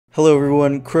Hello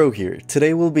everyone, KROW here.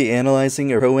 Today we'll be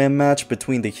analyzing a Pro-Am match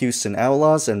between the Houston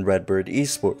Outlaws and Redbird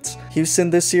Esports. Houston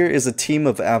this year is a team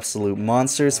of absolute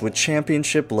monsters with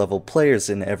championship level players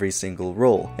in every single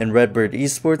role, and Redbird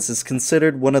Esports is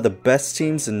considered one of the best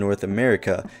teams in North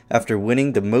America after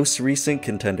winning the most recent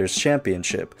Contenders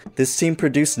Championship. This team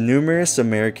produced numerous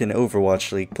American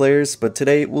Overwatch League players, but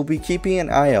today we'll be keeping an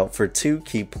eye out for two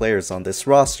key players on this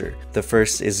roster. The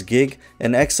first is Gig,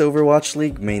 an ex-Overwatch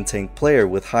League main tank player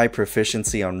with high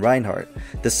proficiency on Reinhardt.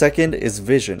 The second is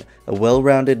Vision, a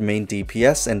well-rounded main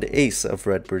DPS and ace of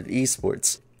Redbird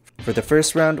Esports. For the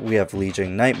first round, we have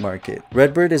Lijiang Night Market.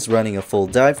 Redbird is running a full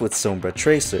dive with Sombra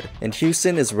Tracer, and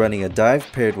Houston is running a dive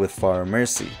paired with Pharah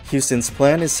Mercy. Houston's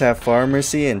plan is to have Pharah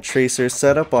Mercy and Tracer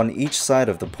set up on each side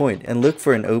of the point and look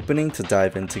for an opening to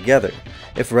dive in together.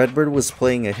 If Redbird was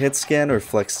playing a hit scan or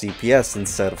flex DPS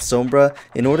instead of Sombra,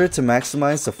 in order to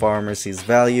maximize the Pharah Mercy's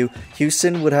value,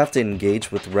 Houston would have to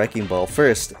engage with Wrecking Ball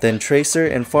first, then Tracer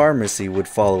and Pharah Mercy would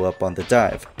follow up on the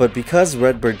dive. But because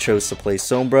Redbird chose to play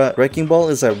Sombra, Wrecking Ball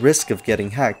is at risk of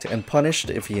getting hacked and punished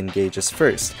if he engages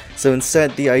first. So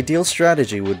instead, the ideal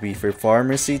strategy would be for Pharah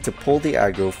Mercy to pull the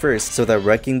aggro first so that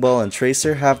Wrecking Ball and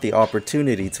Tracer have the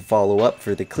opportunity to follow up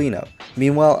for the cleanup.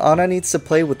 Meanwhile, Ana needs to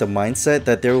play with the mindset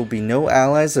that there will be no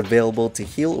allies available to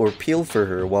heal or peel for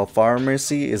her while Pharah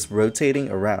Mercy is rotating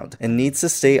around, and needs to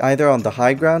stay either on the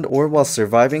high ground or while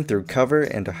surviving through cover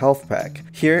and a health pack.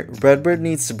 Here, Redbird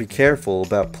needs to be careful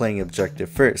about playing objective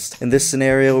first. In this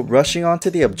scenario, rushing onto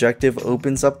the objective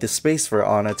opens up the space for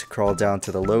Ana to crawl down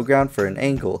to the low ground for an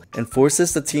angle, and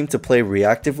forces the team to play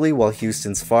reactively while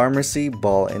Houston's Pharah Mercy,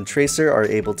 Ball, and Tracer are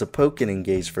able to poke and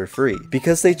engage for free.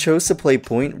 Because they chose to play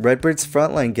point, Redbird's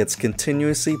frontline gets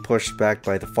continuously pushed back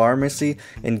by the Pharah Mercy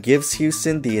and gives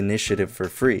Houston the initiative for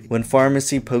free. When Pharah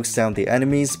Mercy pokes down the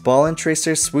enemies, Ball and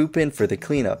Tracer swoop in for the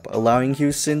cleanup, allowing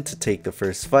Houston to take the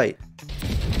first fight.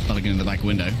 Looking in the back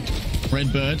window.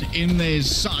 Redbird in their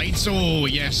sights. Oh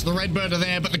yes, the Redbird are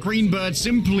there, but the Greenbird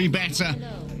simply better.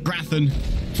 Grathan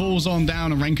falls on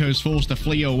down and Renko's forced to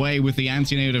flee away with the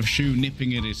anti-nade of Shu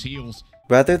nipping at his heels.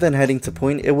 Rather than heading to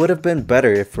point, it would have been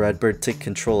better if Redbird took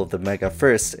control of the Mega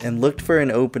first and looked for an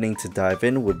opening to dive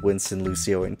in with Winston,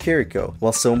 Lucio, and Kiriko,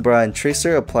 while Sombra and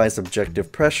Tracer applies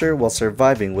objective pressure while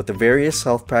surviving with the various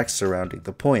health packs surrounding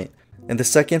the point. In the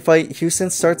second fight, Houston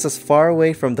starts as far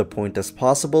away from the point as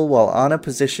possible while Ana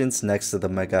positions next to the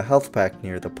Mega health pack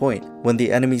near the point. When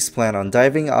the enemies plan on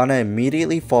diving, Ana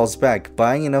immediately falls back,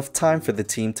 buying enough time for the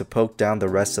team to poke down the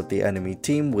rest of the enemy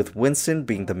team, with Winston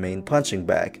being the main punching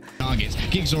bag. Targets.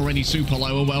 Gig's already super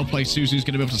low. A well-played Suzu's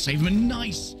going to be able to save him.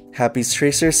 Nice! Happy's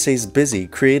Tracer stays busy,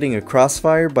 creating a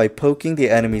crossfire by poking the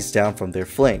enemies down from their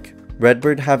flank.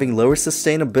 Redbird, having lower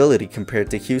sustainability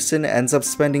compared to Houston, ends up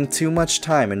spending too much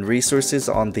time and resources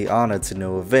on the Ana to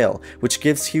no avail, which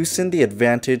gives Houston the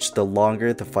advantage the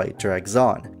longer the fight drags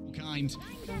on.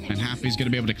 And Happy's going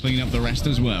to be able to clean up the rest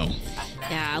as well.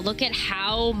 Yeah, look at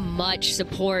how much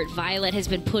support Violet has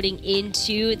been putting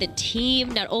into the team.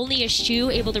 Not only is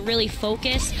Shu able to really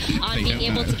focus on being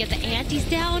able to get the antis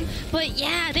down, but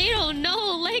yeah, they don't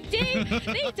know, Leg Day,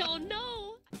 they don't know.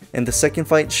 In the second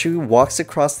fight, Shu walks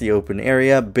across the open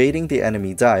area, baiting the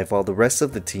enemy dive while the rest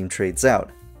of the team trades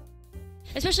out.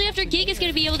 Especially after Gig is going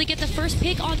to be able to get the first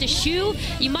pick onto Shu,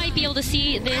 you might be able to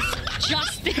see this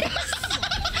justice.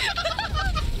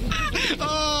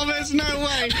 Oh, there's no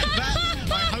way.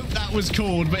 I hope that was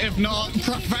called, but if not,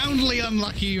 profoundly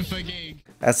unlucky for Gig.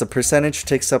 As the percentage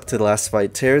ticks up to last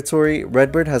fight territory,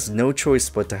 Redbird has no choice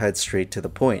but to head straight to the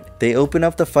point. They open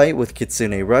up the fight with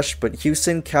Kitsune Rush, but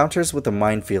Houston counters with a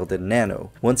minefield and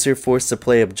Nano. Once you're forced to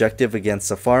play objective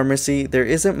against a Pharah Mercy, there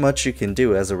isn't much you can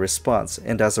do as a response,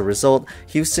 and as a result,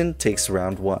 Houston takes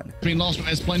round 1. Been lost, but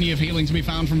there's plenty of healing to be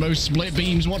found from those split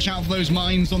beams. Watch out for those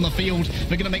mines on the field.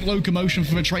 They're going to make locomotion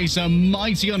from a Tracer.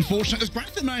 Mighty unfortunate as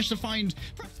Grathan managed to find...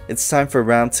 It's time for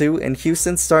round 2, and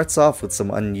Houston starts off with some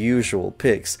unusual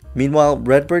picks. Meanwhile,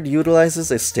 Redbird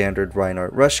utilizes a standard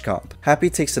Reinhardt rush comp. Happy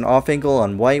takes an off angle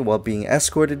on White while being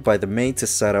escorted by the main to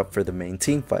set up for the main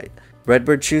team fight.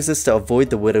 Redbird chooses to avoid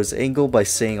the Widow's angle by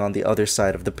staying on the other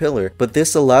side of the pillar, but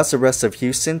this allows the rest of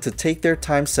Houston to take their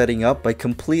time setting up by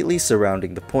completely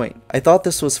surrounding the point. I thought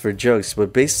this was for jokes,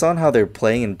 but based on how they're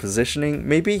playing and positioning,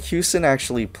 maybe Houston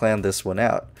actually planned this one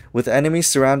out. With enemies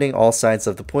surrounding all sides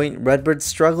of the point, Redbird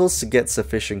struggles to get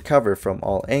sufficient cover from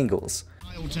all angles.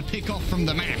 To pick off from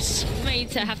the mass. Might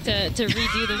need to have to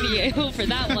redo the video for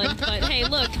that one, but hey,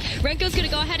 look, Renko's gonna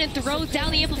go ahead and throw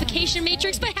down the amplification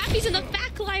matrix, but Happy's in the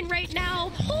back line right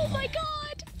now. Oh my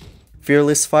god!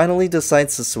 Fearless finally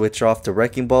decides to switch off to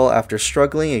Wrecking Ball after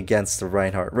struggling against the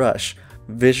Reinhardt rush.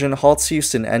 Vision halts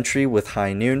Houston entry with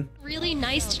High Noon. Really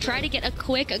nice to try to get a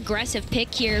quick aggressive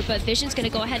pick here, but Vision's going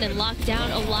to go ahead and lock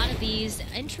down a lot of these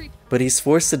entry. But he's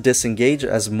forced to disengage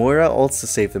as Moira ults to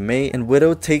save the Mei, and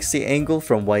Widow takes the angle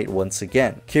from White once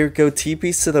again. KROW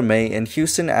TPs to the Mei, and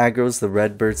Houston aggroes the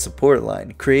Redbird support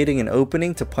line, creating an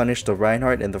opening to punish the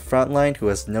Reinhardt in the front line who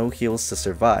has no heals to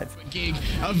survive. Gig,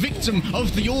 a victim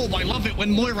of the orb. I love it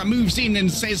when Moira moves in and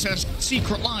says her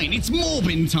secret line. It's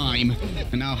Morbin time.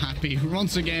 And now Happy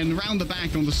once again round the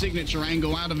back on the signature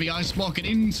angle, out of the ice block and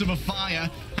into the fire.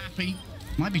 Happy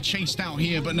might be chased out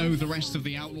here, but no, the rest of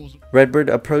the Outlaws. Redbird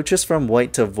approaches from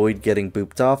White to avoid getting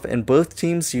booped off, and both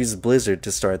teams use Blizzard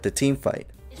to start the team fight.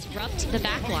 Disrupt the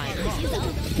backline.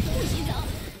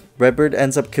 Redbird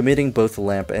ends up committing both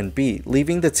Lamp and B,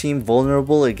 leaving the team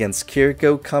vulnerable against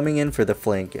KROW coming in for the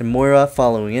flank and Moira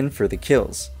following in for the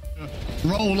kills.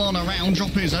 Roll on around,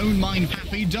 drop his own mind.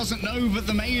 Happy doesn't know that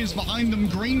the Mei is behind them.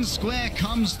 Green square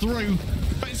comes through,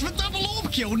 but it's the double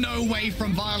orb kill. No way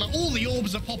from Violet. All the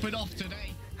orbs are popping off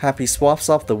today. Happy swaps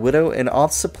off the Widow and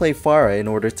opts to play Pharah in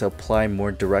order to apply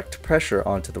more direct pressure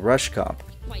onto the rush comp.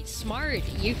 Quite smart.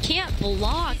 You can't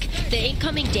block the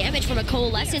incoming damage from a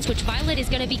Coalescence, which Violet is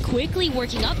going to be quickly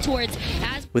working up towards.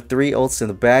 With 3 ults in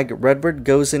the bag, Redbird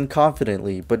goes in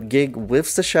confidently, but Gig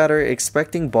whiffs the shatter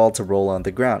expecting Ball to roll on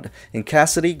the ground, and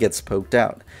Cassidy gets poked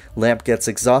out. Lamp gets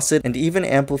exhausted, and even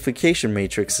Amplification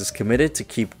Matrix is committed to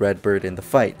keep Redbird in the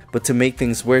fight. But to make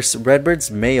things worse, Redbird's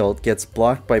Mei ult gets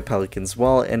blocked by Pelican's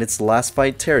wall, and it's last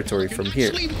fight territory from here.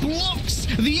 Actually blocks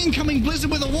the incoming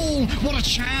Blizzard with a wall. What a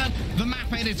Chad! The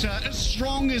map editor as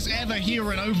strong as ever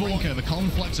here in Overwatch. The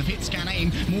conflux of hit scan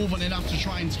aim more than enough to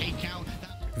try and take out.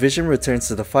 Vision returns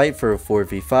to the fight for a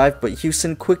 4v5, but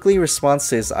Houston quickly responds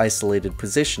to his isolated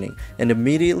positioning and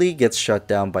immediately gets shut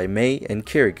down by Mei and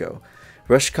KROW.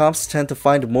 Rush comps tend to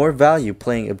find more value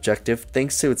playing objective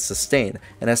thanks to its sustain,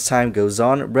 and as time goes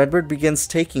on, Redbird begins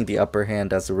taking the upper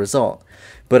hand as a result.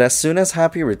 But as soon as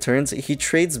Happy returns, he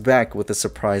trades back with a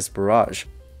surprise barrage.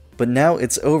 But now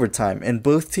it's overtime, and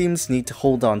both teams need to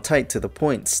hold on tight to the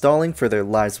point, stalling for their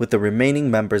lives with the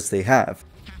remaining members they have.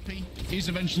 Happy is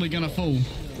eventually going to fall.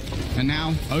 And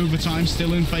now, overtime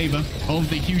still in favor of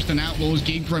the Houston Outlaws.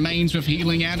 Gig remains with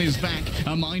healing at his back.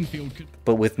 A minefield could...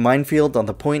 But with Minefield on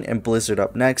the point and Blizzard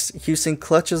up next, Houston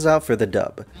clutches out for the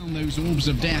dub. Down those orbs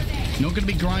of death. Not going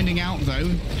to be grinding out though,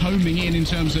 homing in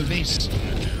terms of this.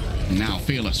 Now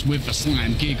Fearless with the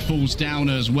slam. Gig falls down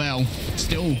as well.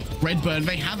 Still, Redbird,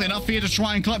 they have enough here to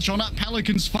try and clutch on up.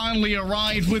 Pelicans finally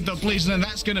arrived with the Blizzard, and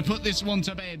that's going to put this one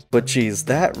to bed. But geez,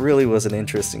 that really was an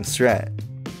interesting strat.